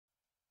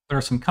there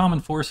are some common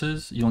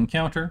forces you'll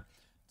encounter.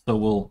 So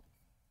we'll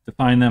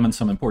define them and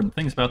some important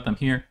things about them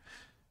here.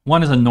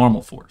 One is a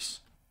normal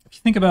force. If you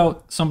think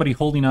about somebody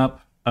holding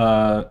up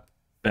a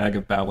bag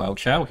of Bow Wow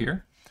Chow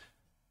here,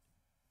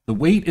 the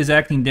weight is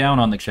acting down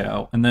on the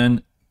chow, and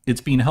then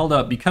it's being held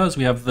up because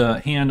we have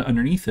the hand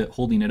underneath it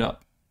holding it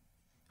up.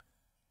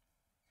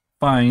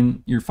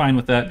 Fine, you're fine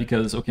with that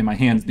because, okay, my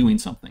hand's doing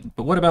something.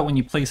 But what about when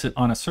you place it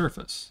on a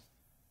surface?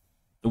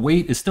 The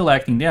weight is still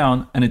acting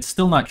down, and it's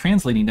still not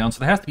translating down, so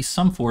there has to be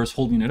some force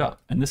holding it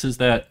up. And this is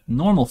that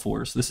normal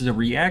force. This is a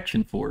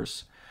reaction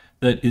force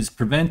that is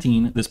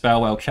preventing this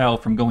Bow Wow Chow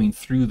from going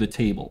through the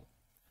table.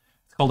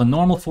 It's called a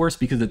normal force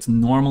because it's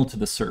normal to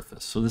the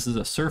surface. So this is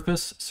a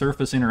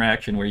surface-surface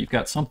interaction where you've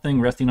got something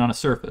resting on a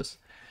surface,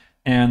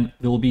 and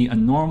there will be a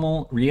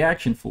normal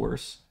reaction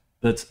force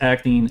that's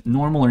acting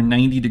normal or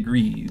 90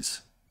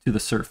 degrees to the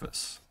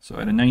surface. So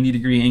at a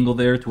 90-degree angle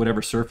there to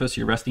whatever surface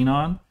you're resting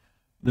on,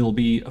 there will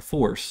be a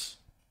force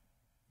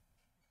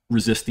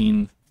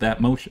resisting that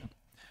motion.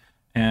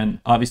 And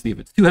obviously, if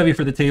it's too heavy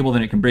for the table,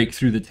 then it can break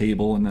through the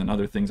table, and then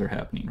other things are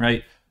happening,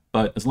 right?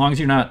 But as long as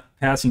you're not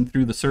passing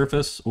through the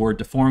surface or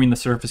deforming the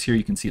surface here,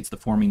 you can see it's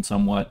deforming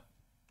somewhat.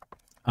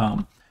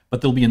 But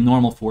there'll be a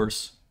normal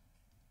force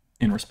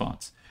in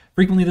response.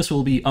 Frequently, this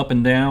will be up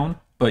and down,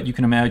 but you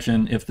can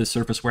imagine if the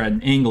surface were at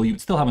an angle, you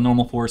would still have a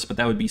normal force, but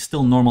that would be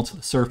still normal to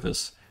the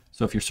surface.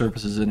 So if your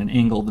surface is at an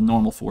angle, the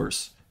normal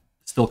force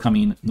is still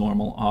coming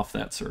normal off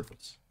that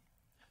surface.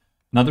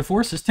 Another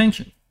force is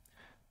tension.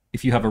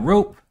 If you have a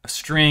rope, a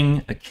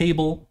string, a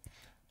cable,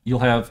 you'll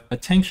have a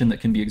tension that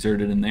can be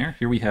exerted in there.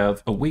 Here we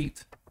have a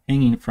weight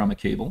hanging from a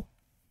cable.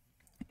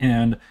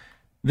 And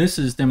this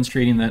is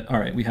demonstrating that, all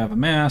right, we have a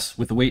mass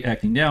with the weight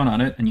acting down on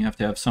it, and you have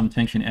to have some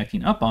tension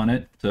acting up on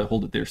it to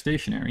hold it there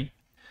stationary.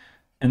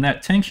 And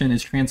that tension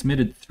is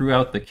transmitted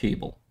throughout the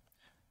cable.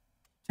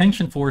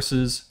 Tension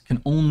forces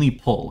can only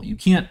pull. You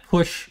can't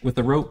push with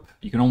the rope.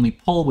 You can only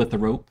pull with the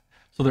rope.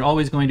 So they're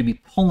always going to be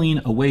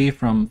pulling away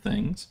from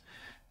things,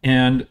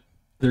 and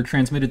they're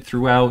transmitted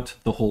throughout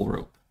the whole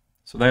rope.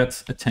 So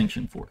that's a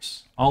tension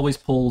force. Always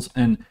pulls,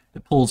 and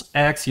it pulls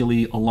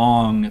axially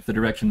along the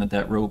direction that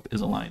that rope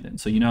is aligned in.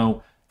 So you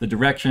know the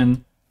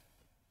direction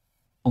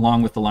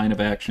along with the line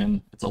of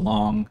action, it's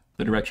along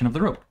the direction of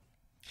the rope.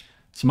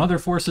 Some other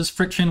forces,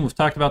 friction, we've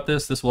talked about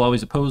this. This will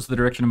always oppose the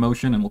direction of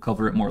motion, and we'll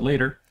cover it more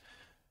later.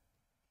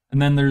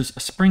 And then there's a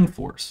spring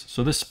force.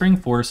 So this spring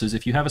force is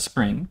if you have a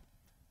spring,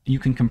 you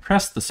can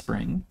compress the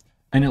spring,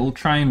 and it will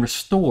try and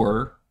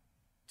restore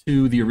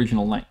to the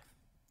original length.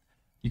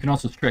 You can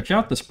also stretch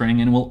out the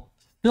spring, and it will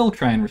still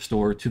try and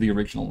restore to the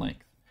original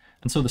length.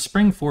 And so the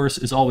spring force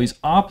is always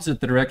opposite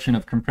the direction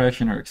of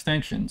compression or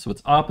extension, so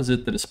it's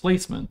opposite the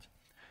displacement,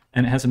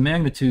 and it has a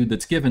magnitude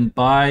that's given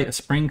by a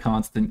spring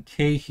constant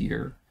K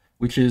here,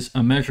 which is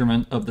a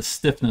measurement of the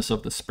stiffness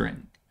of the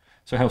spring.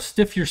 So how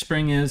stiff your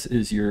spring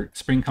is your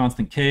spring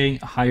constant K.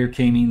 A higher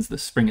K means the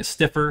spring is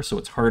stiffer, so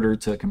it's harder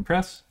to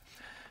compress.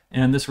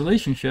 And this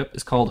relationship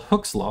is called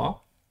Hooke's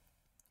law,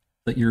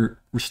 that your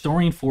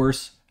restoring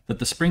force that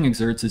the spring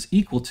exerts is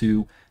equal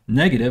to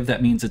negative,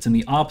 that means it's in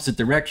the opposite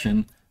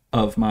direction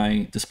of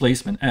my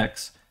displacement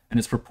x, and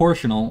it's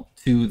proportional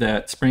to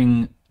that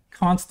spring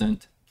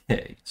constant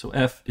K. So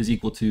F is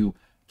equal to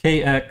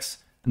Kx,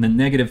 and the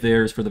negative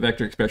there is for the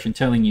vector expression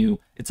telling you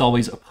it's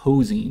always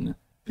opposing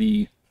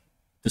the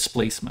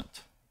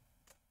displacement.